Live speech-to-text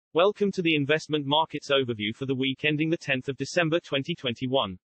Welcome to the investment markets overview for the week ending the 10th of December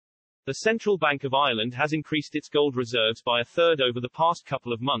 2021. The Central Bank of Ireland has increased its gold reserves by a third over the past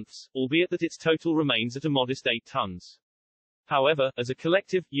couple of months, albeit that its total remains at a modest 8 tons. However, as a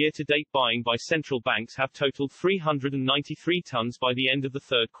collective, year-to-date buying by central banks have totaled 393 tons by the end of the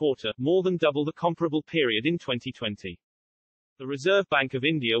third quarter, more than double the comparable period in 2020. The Reserve Bank of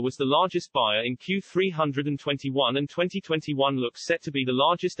India was the largest buyer in Q321 and 2021 looks set to be the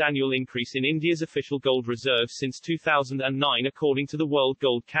largest annual increase in India's official gold reserves since 2009 according to the World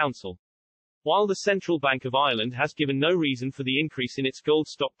Gold Council. While the Central Bank of Ireland has given no reason for the increase in its gold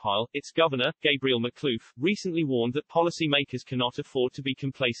stockpile, its governor, Gabriel Makhlouf, recently warned that policymakers cannot afford to be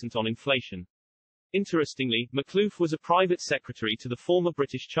complacent on inflation. Interestingly, Makhlouf was a private secretary to the former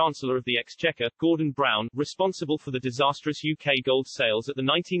British Chancellor of the Exchequer, Gordon Brown, responsible for the disastrous UK gold sales at the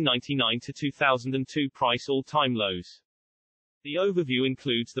 1999-2002 price all-time lows. The overview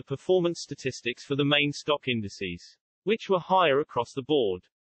includes the performance statistics for the main stock indices, which were higher across the board,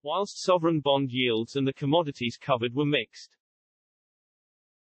 whilst sovereign bond yields and the commodities covered were mixed,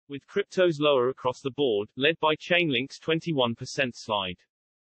 with cryptos lower across the board, led by Chainlink's 21% slide.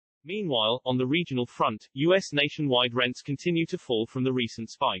 Meanwhile, on the regional front, US nationwide rents continue to fall from the recent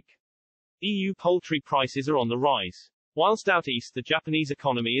spike. EU poultry prices are on the rise. Whilst out east the Japanese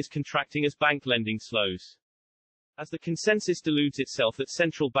economy is contracting as bank lending slows. As the consensus deludes itself that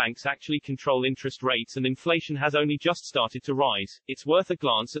central banks actually control interest rates and inflation has only just started to rise, it's worth a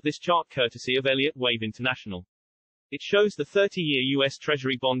glance at this chart courtesy of Elliott Wave International. It shows the 30-year U.S.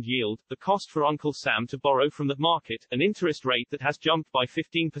 Treasury bond yield, the cost for Uncle Sam to borrow from the market, an interest rate that has jumped by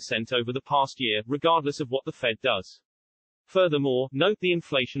 15% over the past year, regardless of what the Fed does. Furthermore, note the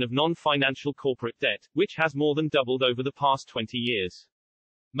inflation of non-financial corporate debt, which has more than doubled over the past 20 years.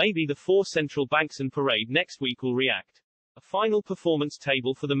 Maybe the 4 central banks and parade next week will react. A final performance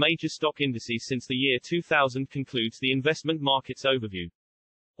table for the major stock indices since the year 2000 concludes the investment markets overview.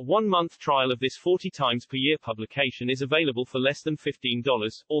 A 1-month trial of this 40 times per year publication is available for less than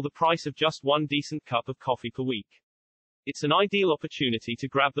 $15, or the price of just one decent cup of coffee per week. It's an ideal opportunity to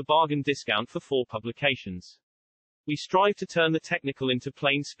grab the bargain discount for 4 publications. We strive to turn the technical into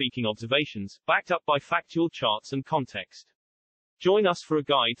plain speaking observations, backed up by factual charts and context. Join us for a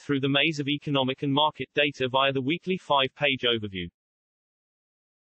guide through the maze of economic and market data via the weekly 5-page overview.